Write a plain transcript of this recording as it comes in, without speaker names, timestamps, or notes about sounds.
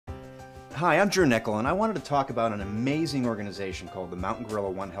Hi, I'm Drew Nichol, and I wanted to talk about an amazing organization called the Mountain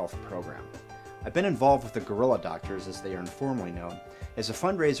Gorilla One Health Program. I've been involved with the Gorilla Doctors, as they are informally known, as a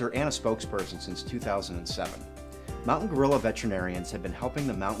fundraiser and a spokesperson since 2007. Mountain gorilla veterinarians have been helping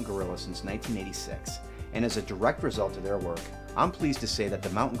the mountain gorilla since 1986, and as a direct result of their work, I'm pleased to say that the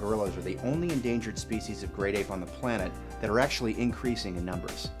mountain gorillas are the only endangered species of great ape on the planet that are actually increasing in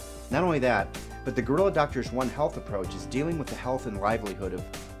numbers. Not only that, but the Gorilla Doctors One Health approach is dealing with the health and livelihood of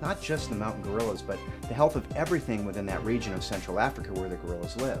not just the mountain gorillas, but the health of everything within that region of Central Africa where the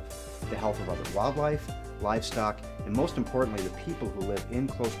gorillas live. The health of other wildlife, livestock, and most importantly, the people who live in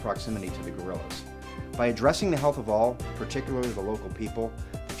close proximity to the gorillas. By addressing the health of all, particularly the local people,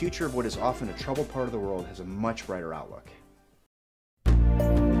 the future of what is often a troubled part of the world has a much brighter outlook.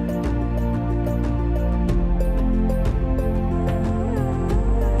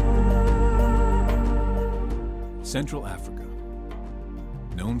 Central Africa,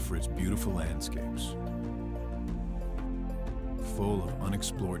 known for its beautiful landscapes, full of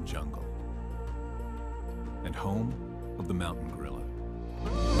unexplored jungle, and home of the mountain gorilla.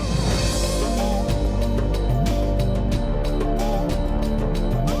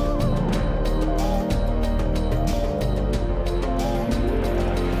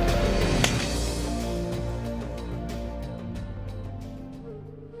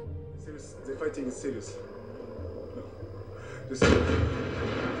 The fighting is serious.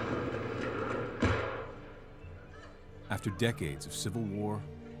 After decades of civil war,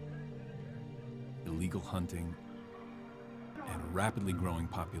 illegal hunting, and a rapidly growing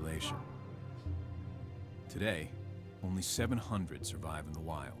population, today, only 700 survive in the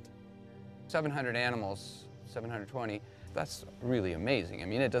wild. 700 animals, 720, that's really amazing. I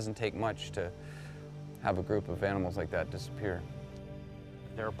mean, it doesn't take much to have a group of animals like that disappear.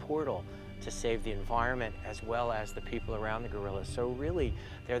 They're a portal to save the environment as well as the people around the gorillas. So really,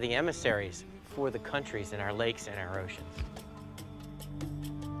 they're the emissaries for the countries in our lakes and our oceans.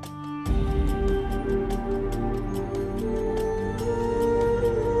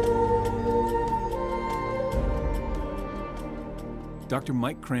 Dr.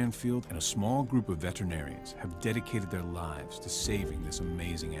 Mike Cranfield and a small group of veterinarians have dedicated their lives to saving this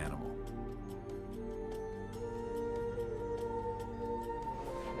amazing animal.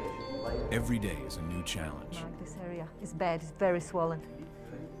 Every day is a new challenge. This area is bad, it's very swollen.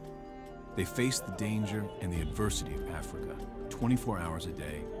 They face the danger and the adversity of Africa 24 hours a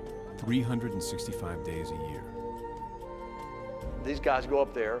day, 365 days a year. These guys go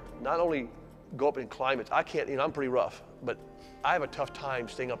up there, not only go up in climates, I can't, I'm pretty rough, but I have a tough time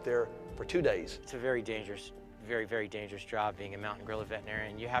staying up there for 2 days. It's a very dangerous, very dangerous job being a mountain gorilla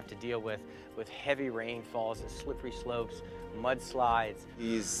veterinarian. You have to deal with heavy rainfalls and slippery slopes, mudslides.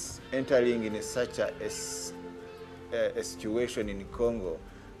 He's entering in such a situation in Congo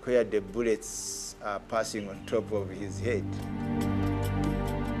where the bullets are passing on top of his head.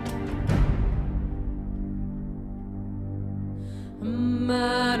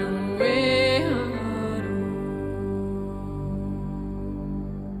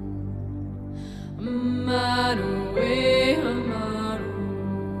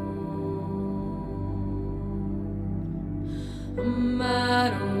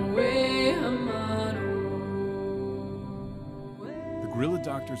 The gorilla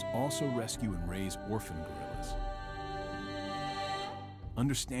doctors also rescue and raise orphan gorillas.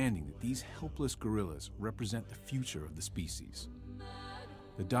 Understanding that these helpless gorillas represent the future of the species,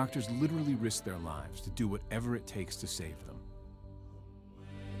 the doctors literally risk their lives to do whatever it takes to save them.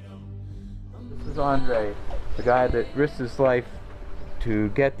 This is Andre, the guy that risked his life to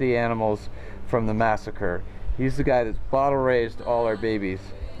get the animals from the massacre. He's the guy that's bottle raised all our babies.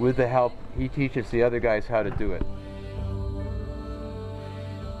 With the help, he teaches the other guys how to do it.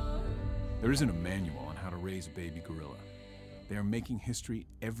 There isn't a manual on how to raise a baby gorilla. They are making history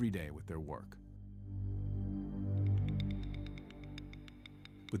every day with their work.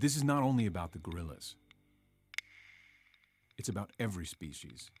 But this is not only about the gorillas. It's about every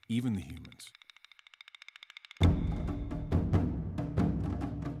species, even the humans.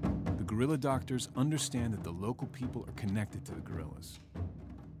 The gorilla doctors understand that the local people are connected to the gorillas.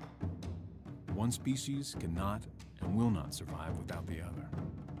 One species cannot and will not survive without the other.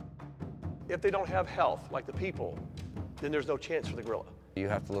 If they don't have health, like the people, then there's no chance for the gorilla. You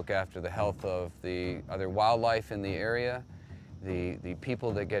have to look after the health of the other wildlife in the area, the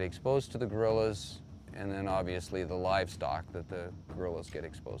people that get exposed to the gorillas, and then obviously the livestock that the gorillas get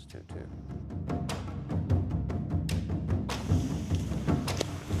exposed to too.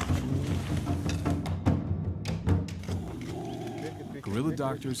 Gorilla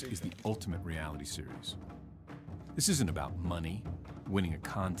Doctors is the ultimate reality series. This isn't about money, winning a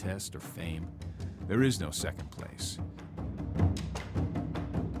contest, or fame. There is no second place.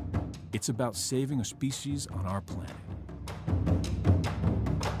 It's about saving a species on our planet.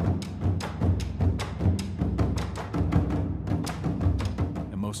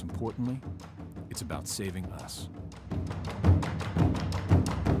 And most importantly, it's about saving us.